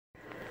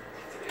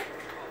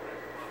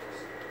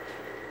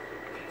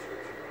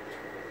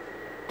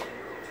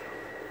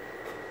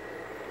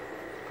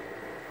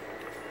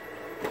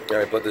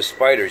I put the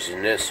spiders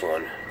in this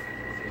one.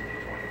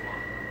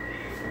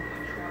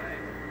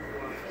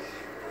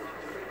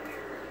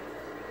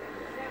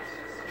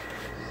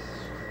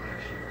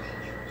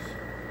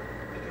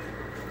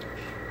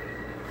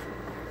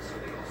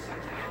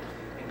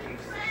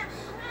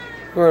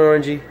 Come on,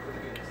 Orangey.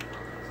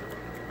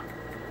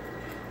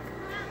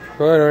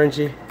 Come on,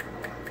 Orangey.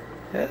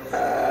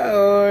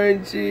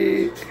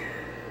 Orangey.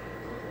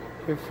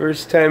 Your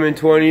first time in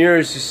 20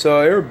 years you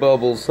saw air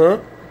bubbles,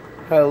 huh?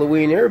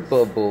 Halloween air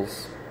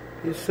bubbles.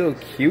 You're so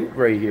cute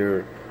right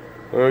here.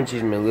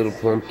 Orangey's my little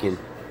pumpkin.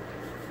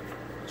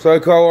 So I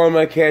call all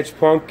my cats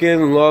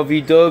Pumpkin,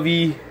 Lovey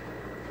Dovey,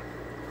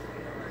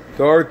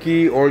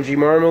 Darky, Orangey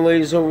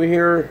Marmalade's over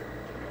here,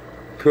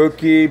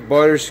 Cookie,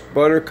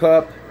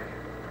 Buttercup.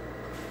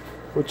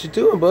 What you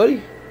doing,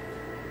 buddy?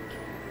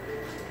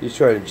 He's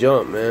trying to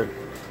jump, man.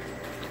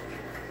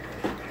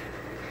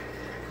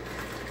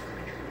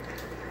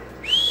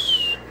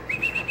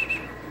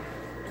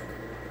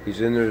 He's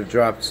in there to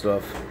drop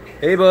stuff.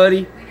 Hey,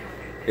 buddy.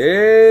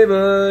 Hey,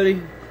 buddy.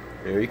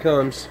 There he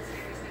comes.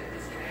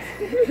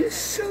 He's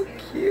so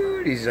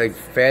cute. He's like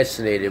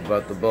fascinated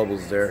about the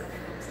bubbles there.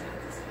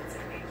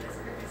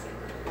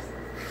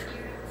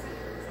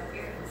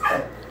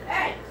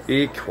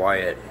 Be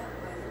quiet.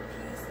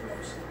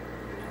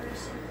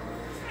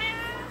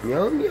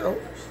 Meow, meow.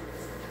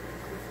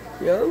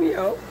 Meow,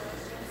 meow.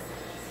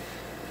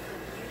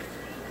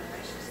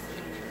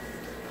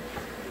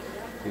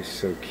 He's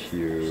so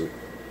cute.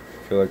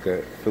 I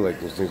feel like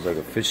this thing's like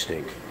a fish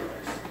tank.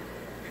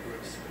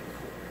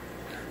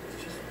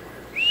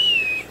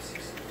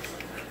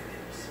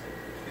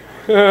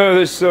 Oh,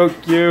 they're so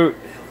cute.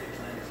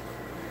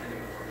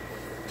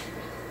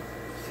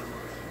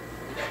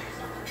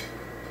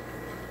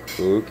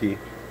 Cookie.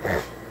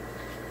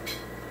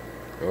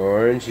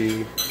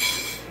 Orangey.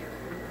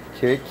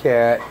 Kit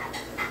Kat.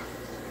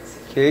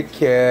 Kit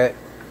Kat.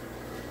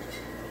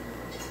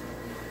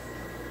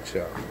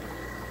 Ciao.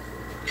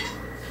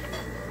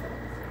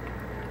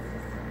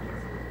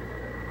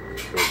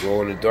 We'll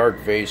glow in the dark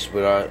vase,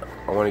 but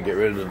I want to get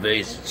rid of the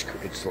vase.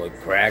 It's like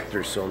cracked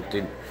or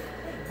something.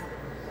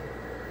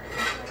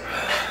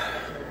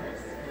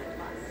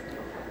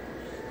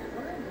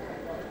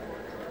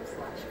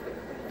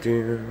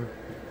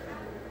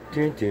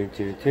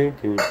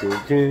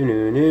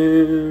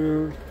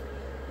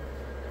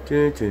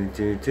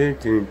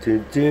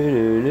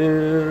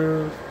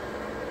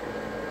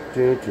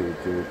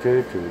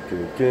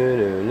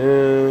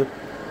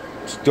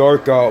 It's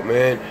dark out,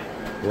 man.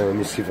 Yeah, let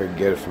me see if I can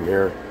get it from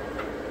here.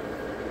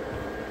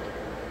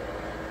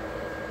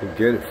 I can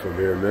get it from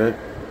here, man.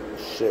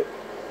 Shit.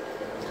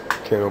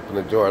 Can't open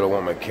the door. I don't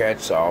want my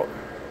cats out.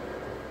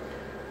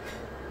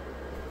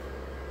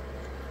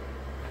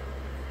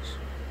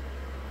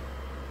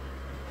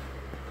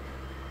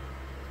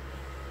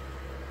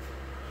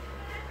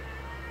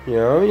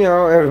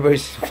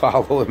 Everybody's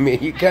following me.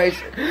 You guys,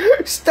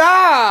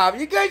 stop!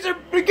 You guys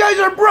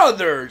are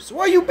brothers.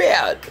 Why you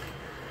bad?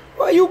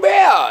 Why you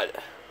bad?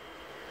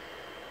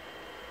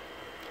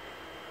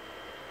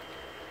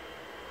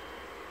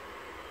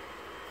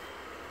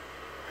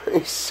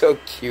 He's so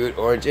cute,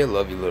 Orange. I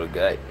love you, little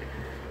guy.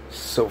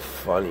 So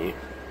funny.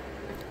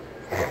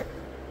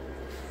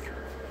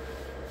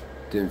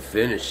 Didn't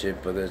finish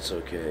it, but that's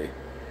okay.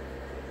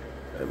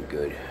 I'm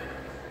good.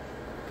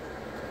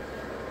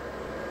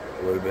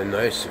 It would have been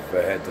nice if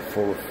I had the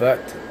full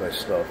effect of my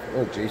stuff.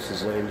 Oh,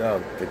 Jason's laying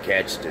down. The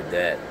cats did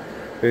that.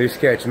 Hey, these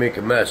cats make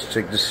a mess.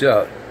 Check this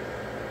out.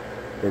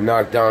 They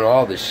knocked down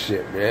all this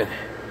shit, man.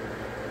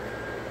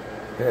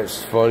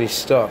 That's funny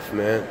stuff,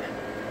 man.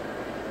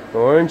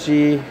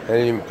 Orangey. I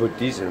didn't even put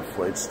these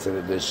inflates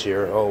to this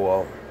year. Oh,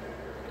 well.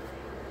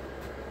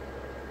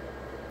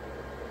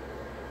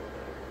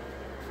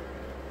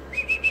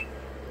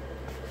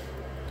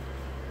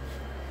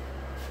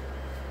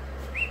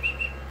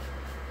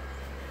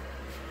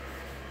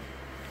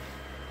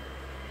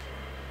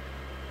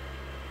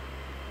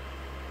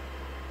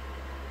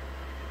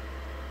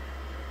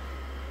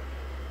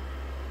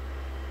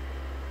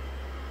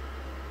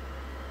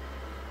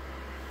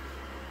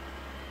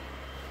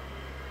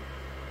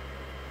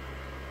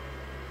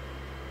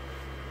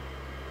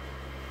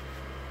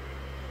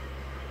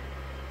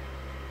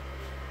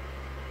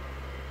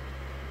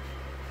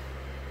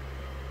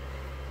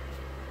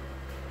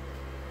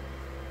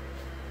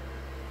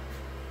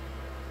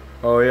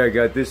 Oh yeah, I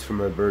got this for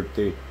my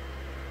birthday.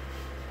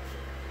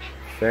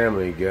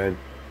 Family again.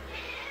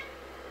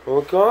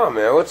 Well, come on,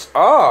 man. What's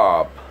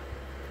up?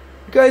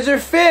 You guys are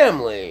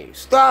family.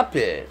 Stop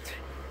it.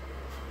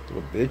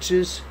 Little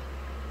bitches.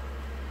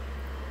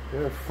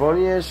 They're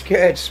funny ass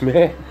cats,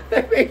 man.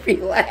 That make me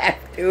laugh,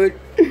 dude.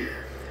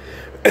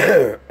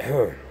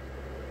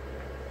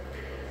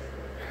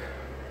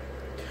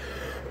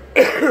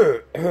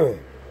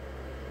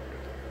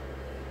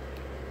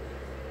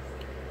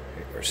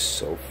 You're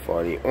so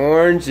funny.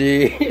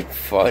 Orangey.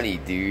 Funny,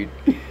 dude.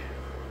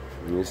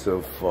 You're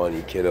so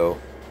funny, kiddo.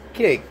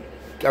 Okay,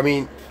 I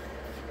mean,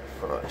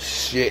 oh,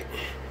 shit.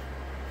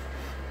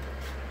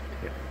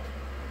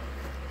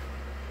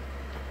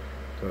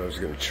 Thought I was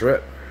gonna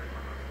trip.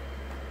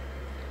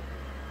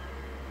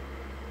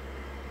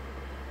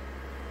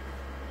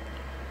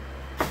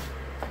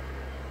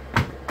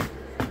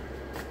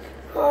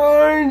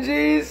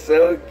 Orangey,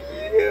 so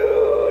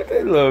cute.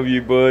 I love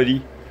you,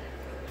 buddy.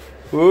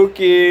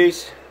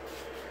 Bookies.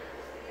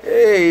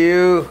 Hey,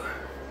 you.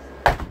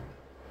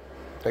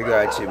 I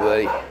got you,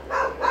 buddy.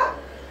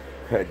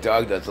 That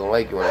dog doesn't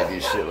like it when I do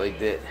shit like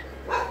that.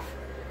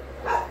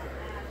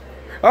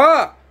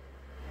 Ah!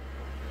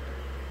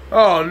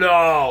 Oh,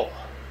 no.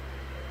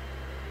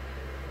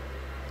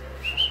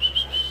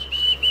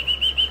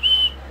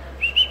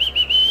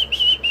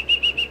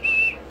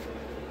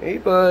 Hey,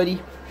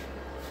 buddy.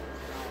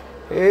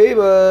 Hey,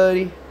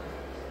 buddy.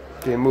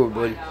 Can't move,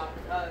 buddy.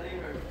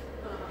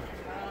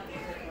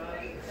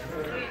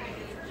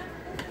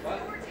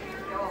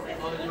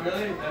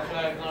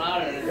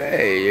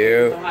 Hey,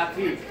 you.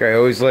 Guy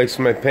always likes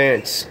my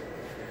pants.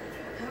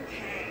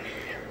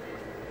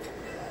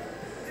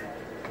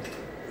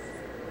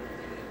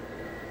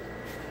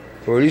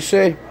 What do you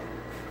say?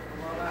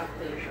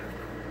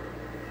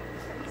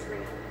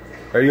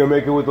 Are you gonna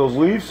make it with those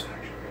leaves?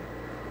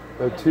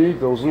 That tea?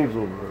 Those leaves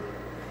over there.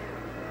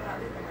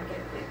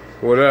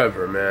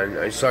 Whatever, man.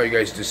 I saw you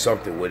guys do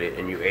something with it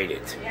and you ate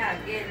it.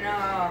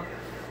 Yeah,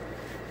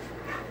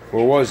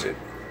 what was it?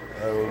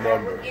 I don't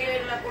remember.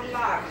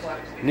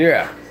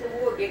 Yeah.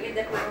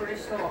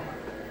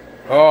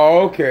 Oh,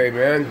 okay,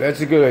 man.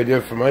 That's a good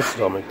idea for my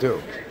stomach,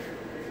 too.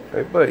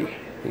 Hey, buddy.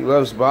 He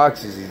loves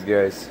boxes, these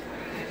guys.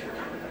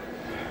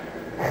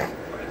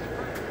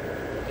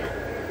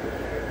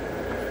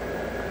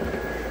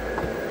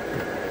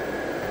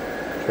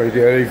 Try to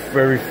get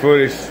every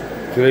footage.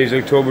 Today's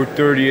October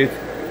 30th.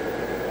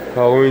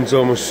 Halloween's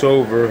almost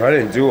over. I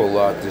didn't do a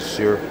lot this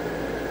year.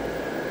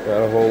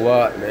 Not a whole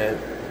lot, man.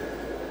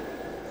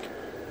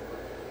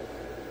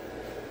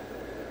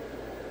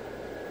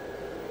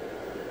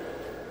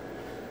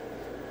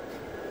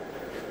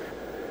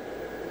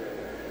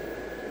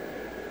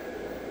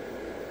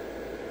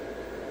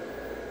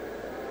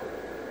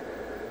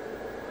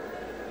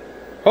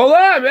 Hold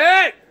on,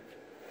 man!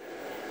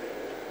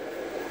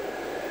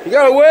 You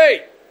gotta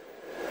wait!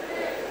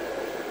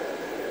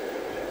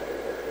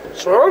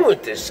 What's wrong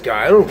with this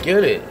guy? I don't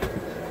get it.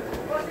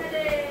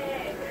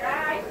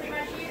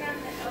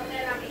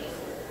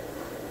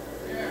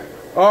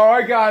 Oh,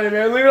 I got it,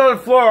 man. Leave it on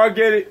the floor. I'll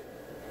get it.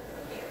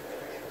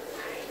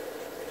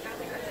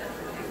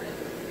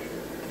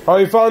 Oh,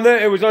 you found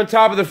that? It was on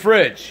top of the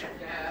fridge.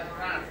 Yeah, it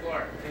was on the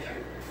floor.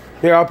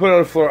 Yeah, I'll put it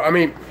on the floor. I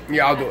mean,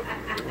 yeah, I'll do it.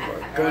 Oh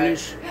my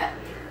goodness.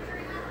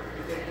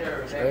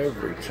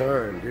 Every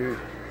time, dude.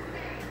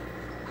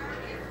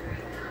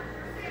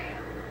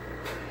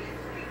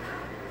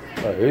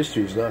 Oh,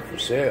 history's not for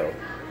sale.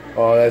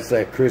 Oh, that's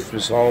that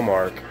Christmas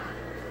Hallmark.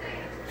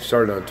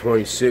 Started on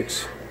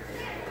 26.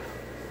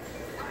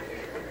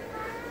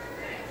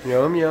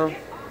 Meow, meow.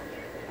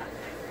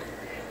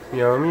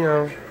 Meow,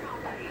 meow.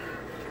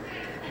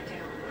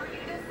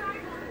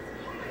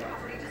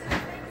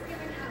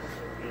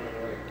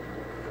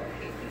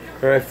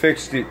 I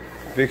fixed it.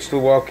 Fixed The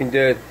Walking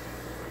Dead.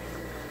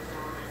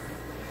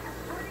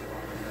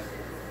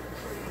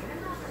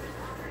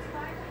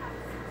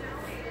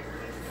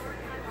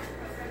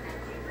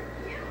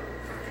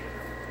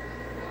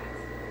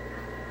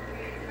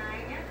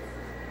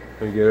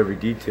 I get every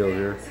detail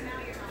here.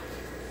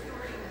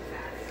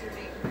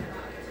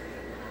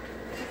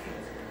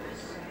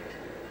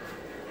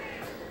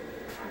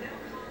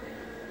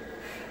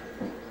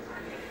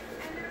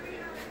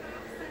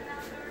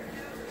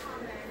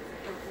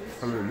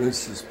 I'm gonna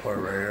miss this part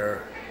right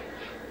here.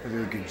 I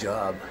did a good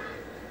job.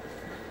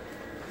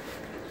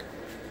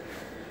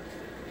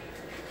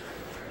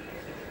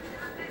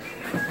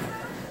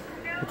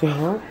 What the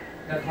hell?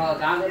 That's how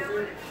down with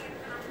you?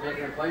 Make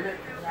an appointment?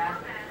 Yeah.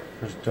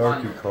 There's a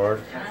darky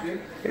card.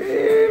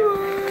 Hey,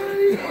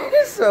 buddy.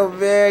 You're so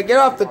bad. Get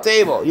off the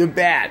table. You're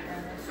bad.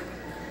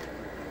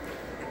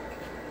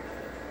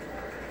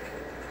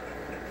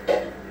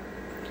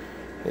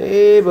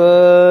 Hey,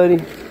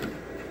 buddy.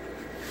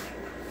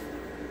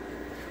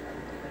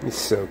 You're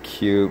so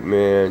cute,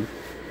 man.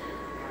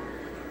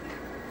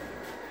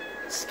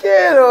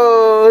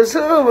 Skittles!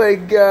 Oh my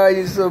God,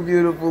 you're so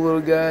beautiful,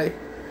 little guy.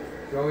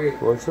 Joey,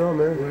 what's up,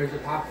 man? where's the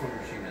popcorn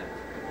machine at?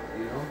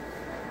 You know?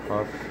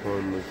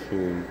 Popcorn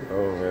machine. I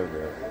don't have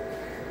that.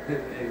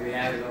 If we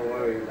have it, don't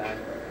worry about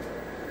it.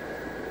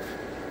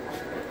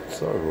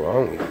 What's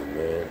wrong with you,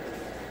 man?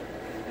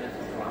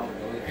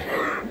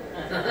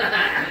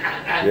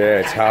 Yeah,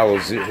 it's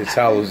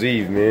Hallows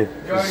Eve, man.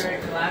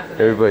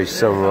 Everybody's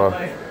something wrong.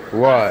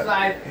 What?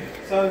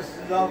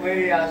 Some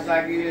lady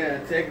outside giving you a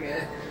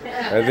ticket.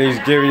 I think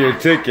he's giving you a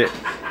ticket.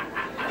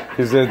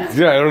 Cause I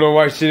don't know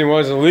why she didn't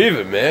want to leave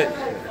it, man.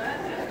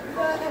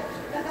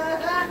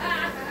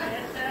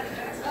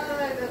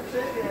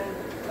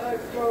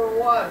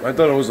 I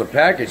thought it was a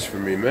package for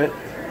me, man.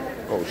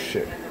 Oh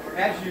shit.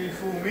 Actually, you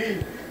fooled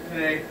me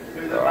today.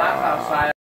 There's a box outside.